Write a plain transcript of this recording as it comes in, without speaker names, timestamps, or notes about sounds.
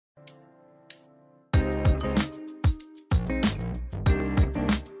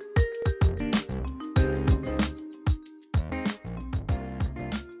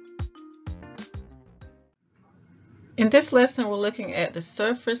In this lesson, we're looking at the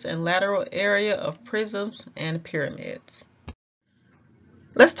surface and lateral area of prisms and pyramids.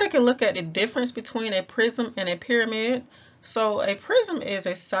 Let's take a look at the difference between a prism and a pyramid. So a prism is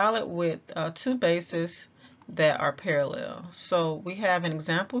a solid with two bases that are parallel. So we have an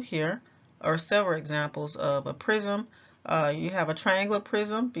example here, or several examples of a prism. You have a triangular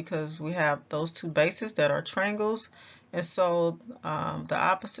prism because we have those two bases that are triangles. And so the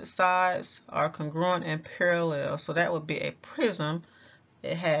opposite sides are congruent and parallel. So that would be a prism.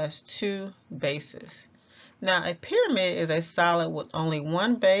 It has two bases. Now a pyramid is a solid with only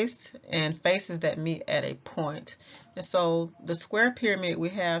one base and faces that meet at a point. And so the square pyramid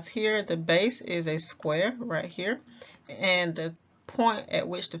we have here, the base is a square right here, and the point at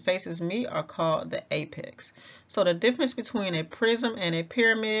which the faces meet are called the apex. So the difference between a prism and a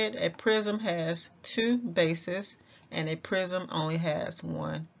prism has two bases and a prism only has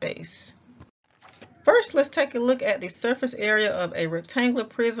one base. First, let's take a look at the surface area of a rectangular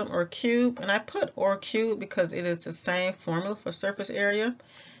prism or cube. And I put or cube because it is the same formula for surface area.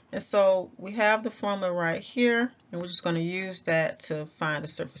 And so we have the formula right here, and we're just going to use that to find the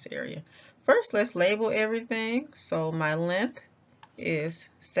surface area. First, let's label everything. So my length is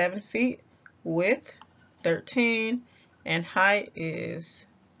 7 feet, width 13, and height is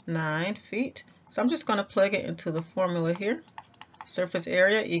 9 feet. So I'm just going to plug it into the formula here. Surface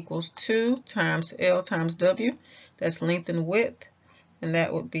area equals 2 times L times W. That's length and width. And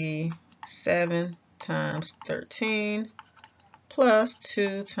that would be 7 times 13 plus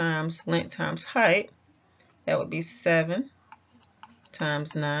 2 times length times height. That would be 7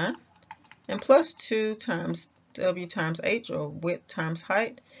 times 9. And plus 2 times W times H, or width times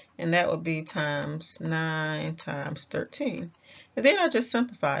height. And that would be times 9 times 13. And then I just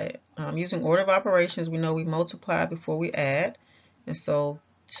simplify it. Using order of operations, we know we multiply before we add. And so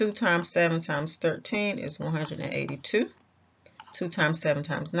 2 times 7 times 13 is 182. 2 times 7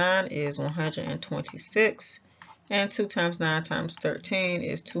 times 9 is 126. And 2 times 9 times 13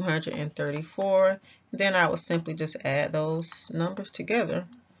 is 234. Then I will simply just add those numbers together.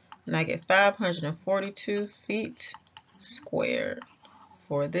 And I get 542 feet squared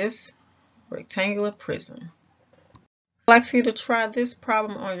for this rectangular prism. I'd like for you to try this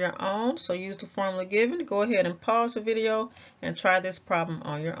problem on your own, so use the formula given. Go ahead and pause the video and try this problem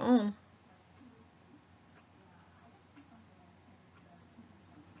on your own.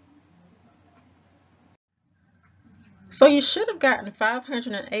 So you should have gotten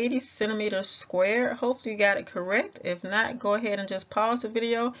 580 centimeters squared. Hopefully you got it correct. If not, go ahead and just pause the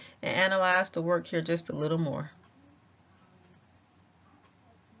video and analyze the work here just a little more.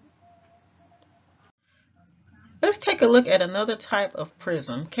 Let's take a look at another type of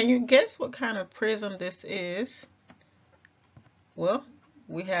prism. Can you guess what kind of prism this is? Well,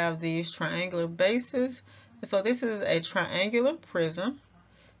 we have these triangular bases. And so this is a triangular prism.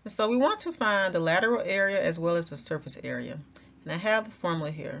 And so we want to find the lateral area as well as the surface area. And I have the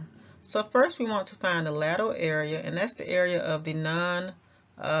formula here. So first we want to find the lateral area, and that's the area of the non-base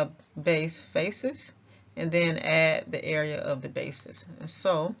faces, and then add the area of the bases. And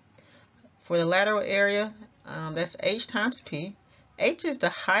so for the lateral area, that's H times P. H is the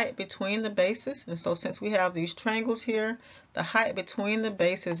height between the bases, and so since we have these triangles here, the height between the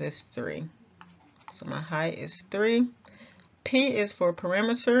bases is 3. So my height is 3. P is for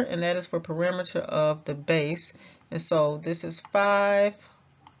perimeter, and that is for perimeter of the base. And so this is 5,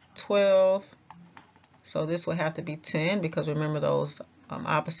 12. So this will have to be 10 because remember those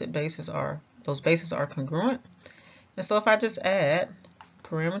opposite bases are, those bases are congruent. And so if I just add,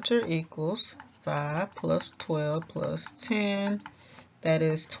 perimeter equals 5 plus 12 plus 10, that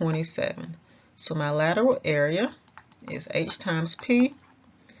is 27. So my lateral area is H times P.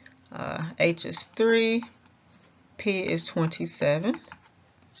 H is 3. P is 27.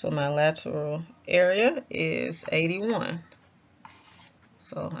 So my lateral area is 81.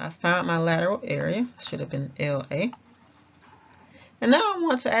 So I found my lateral area. Should have been LA. And now I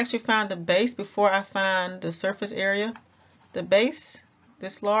want to actually find the base before I find the surface area. The base,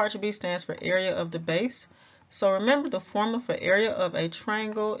 this large B stands for area of the base. So remember the formula for area of a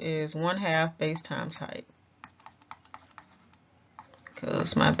triangle is 1/2 base times height.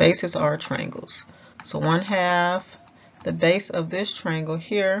 Because my bases are triangles. So 1/2 the base of this triangle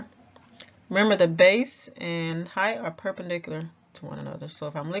here. Remember the base and height are perpendicular to one another. So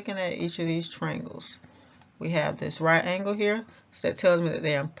if I'm looking at each of these triangles, we have this right angle here. So that tells me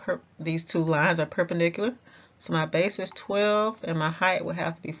that these two lines are perpendicular. So my base is 12 and my height would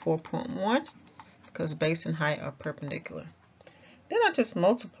have to be 4.1 because base and height are perpendicular. Then I just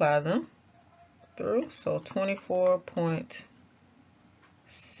multiply them through. So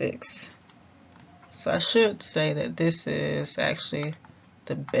 24.6. So I should say that this is actually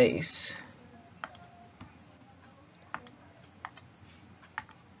the base.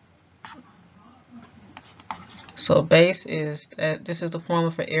 So base is that this is the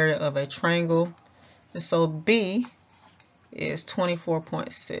formula for area of a triangle. And so B is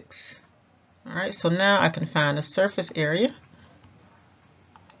 24.6. All right, so now I can find the surface area.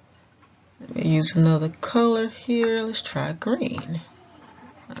 Let me use another color here. Let's try green.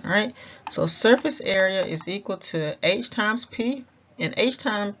 All right, so surface area is equal to H times P, and H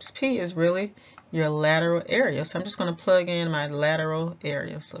times P is really your lateral area. So I'm just going to plug in my lateral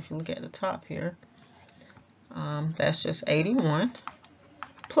area. So if you look at the top here, that's just 81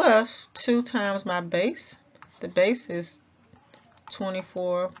 plus 2 times my base. The base is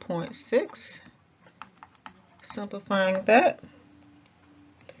 24.6. Simplifying that,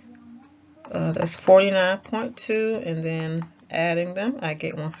 that's 49.2, and then adding them, I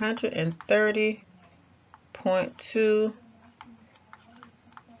get 130.2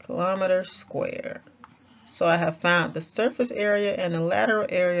 kilometers squared. So I have found the surface area and the lateral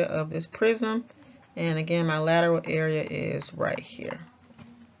area of this prism, and again my lateral area is right here.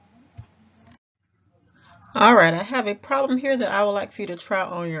 Alright, I have a problem here that I would like for you to try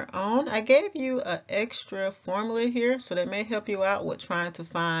on your own. I gave you an extra formula here, so that may help you out with trying to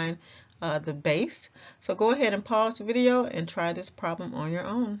find the base. So go ahead and pause the video and try this problem on your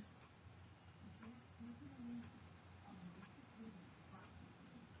own.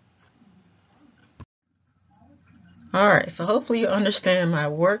 Alright, so hopefully you understand my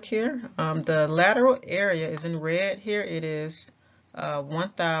work here. The lateral area is in red here. It is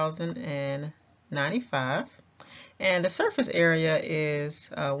 1,095. And the surface area is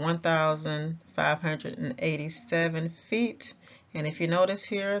 1,587 feet. And if you notice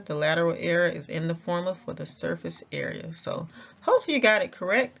here, the lateral area is in the formula for the surface area. So hopefully you got it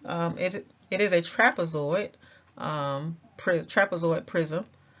correct. It is a trapezoid, trapezoid prism.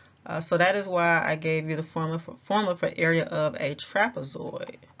 So that is why I gave you the formula for area of a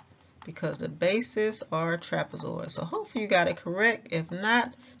trapezoid, because the bases are trapezoids. So hopefully you got it correct. If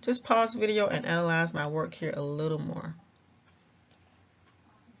not, just pause the video and analyze my work here a little more.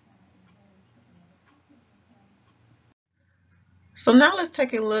 So now let's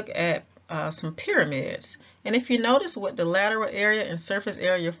take a look at some pyramids. And if you notice with the lateral area and surface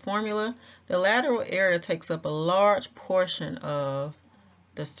area formula, the lateral area takes up a large portion of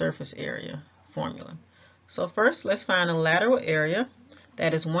the surface area formula. So first, let's find the lateral area.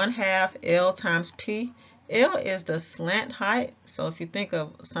 That is 1/2 L times P. L is the slant height. So if you think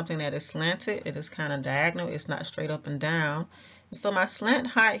of something that is slanted, it is kind of diagonal. It's not straight up and down. And so my slant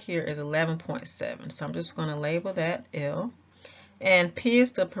height here is 11.7. So I'm just going to label that L. And P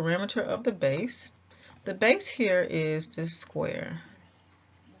is the perimeter of the base. The base here is this square.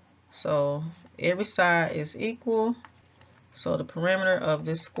 So every side is equal. So the perimeter of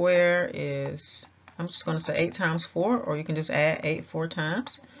this square is, I'm just going to say 8 times 4, or you can just add 8 4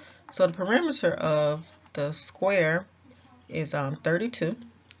 times. So the perimeter of the square is 32.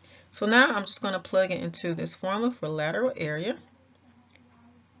 So now I'm just going to plug it into this formula for lateral area.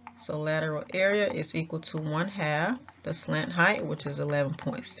 So lateral area is equal to 1/2 the slant height, which is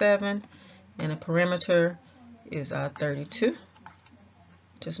 11.7, and the perimeter is 32.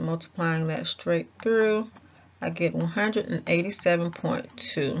 Just multiplying that straight through, I get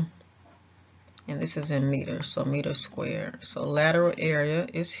 187.2, and this is in meters, so meters squared. So lateral area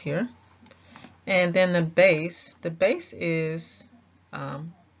is here, and then the base is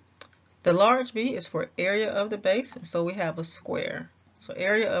the large B is for area of the base, so we have a square. So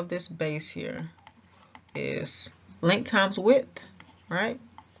area of this base here is length times width, right?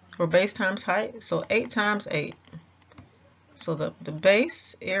 Or base times height, so 8 times 8. So the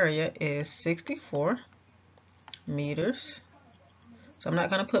base area is 64 meters. So I'm not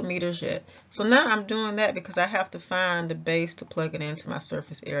going to put meters yet. So now I'm doing that because I have to find the base to plug it into my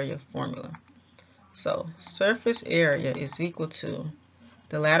surface area formula. So surface area is equal to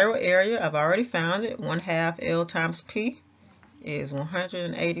the lateral area. I've already found it. 1/2 L times P is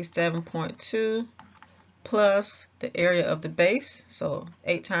 187.2 plus the area of the base. So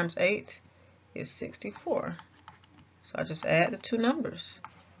 8 times 8 is 64. So I just add the two numbers.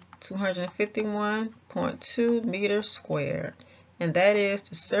 251.2 meters squared, and that is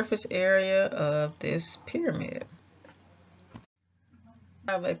the surface area of this pyramid.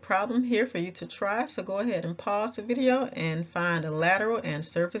 I have a problem here for you to try, so go ahead and pause the video and find the lateral and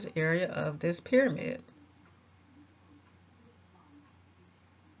surface area of this pyramid.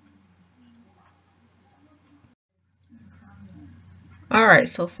 Alright,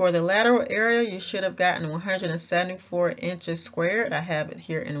 so for the lateral area, you should have gotten 174 inches squared. I have it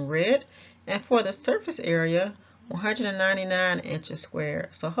here in red. And for the surface area, 199 inches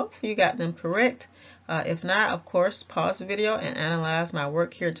squared. So hopefully you got them correct. If not, of course, pause the video and analyze my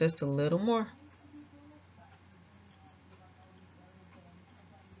work here just a little more.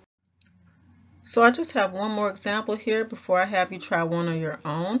 So I just have one more example here before I have you try one on your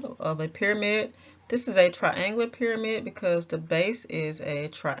own of a pyramid. This is a triangular pyramid because the base is a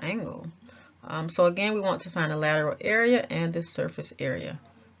triangle. So again, we want to find the lateral area and the surface area.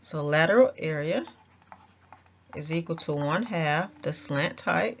 So lateral area is equal to 1/2 the slant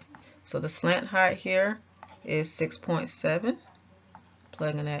height. So the slant height here is 6.7.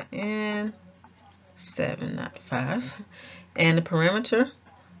 Plugging that in, 7, not 5. And the perimeter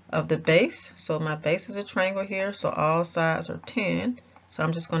of the base. So my base is a triangle here, so all sides are 10. So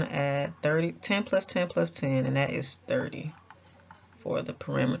I'm just going to add 30, 10 plus 10 plus 10, and that is 30 for the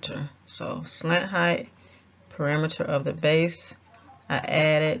perimeter. So slant height, perimeter of the base, I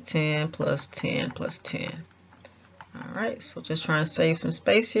added 10 plus 10 plus 10. Alright, so just trying to save some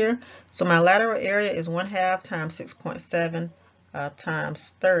space here. So my lateral area is 1/2 times 6.7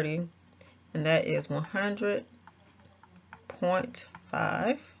 times 30, and that is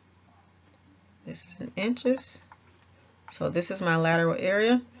 100.5. This is in inches. So this is my lateral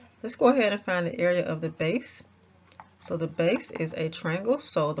area. Let's go ahead and find the area of the base. So the base is a triangle.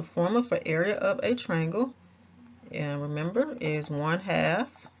 So the formula for area of a triangle, and remember, is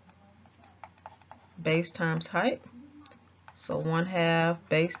 1/2 base times height. So 1/2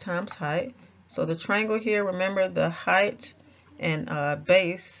 base times height. So the triangle here, remember the height and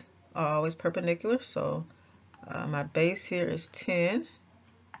base are always perpendicular. So my base here is 10.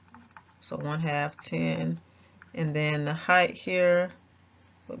 So 1/2 10. And then the height here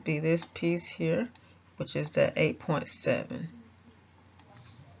would be this piece here, which is the 8.7.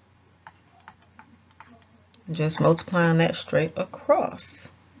 Just multiplying that straight across.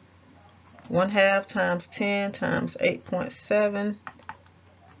 1/2 times 10 times 8.7.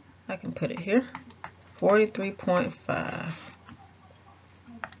 I can put it here. 43.5.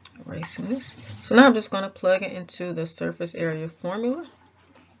 Erasing this. So now I'm just going to plug it into the surface area formula.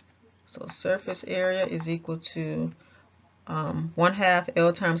 So surface area is equal to 1/2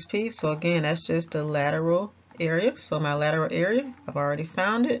 L times P. So again, that's just the lateral area. So my lateral area, I've already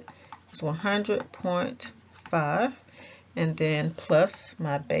found it. It's 100.5. And then plus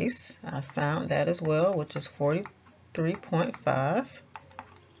my base, I found that as well, which is 43.5.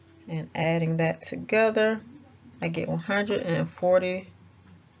 And adding that together, I get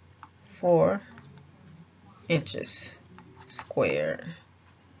 144 inches squared.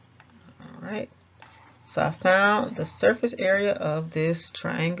 All right. So I found the surface area of this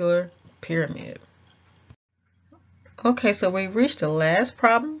triangular pyramid. Okay, so we've reached the last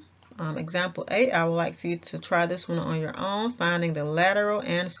problem. Example 8, I would like for you to try this one on your own, finding the lateral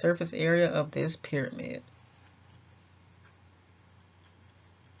and surface area of this pyramid.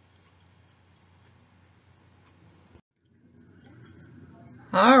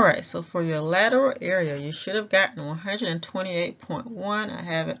 Alright, so for your lateral area, you should have gotten 128.1. I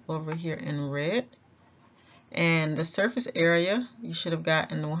have it over here in red. And the surface area, you should have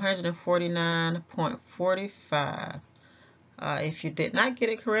gotten 149.45. If you did not get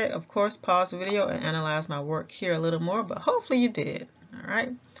it correct, of course, pause the video and analyze my work here a little more, but hopefully you did. All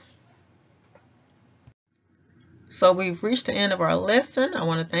right. So we've reached the end of our lesson. I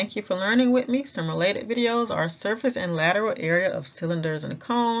want to thank you for learning with me. Some related videos are surface and lateral area of cylinders and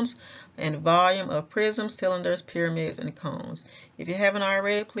cones, and volume of prisms, cylinders, pyramids, and cones. If you haven't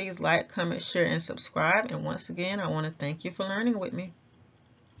already, please like, comment, share, and subscribe. And once again, I want to thank you for learning with me.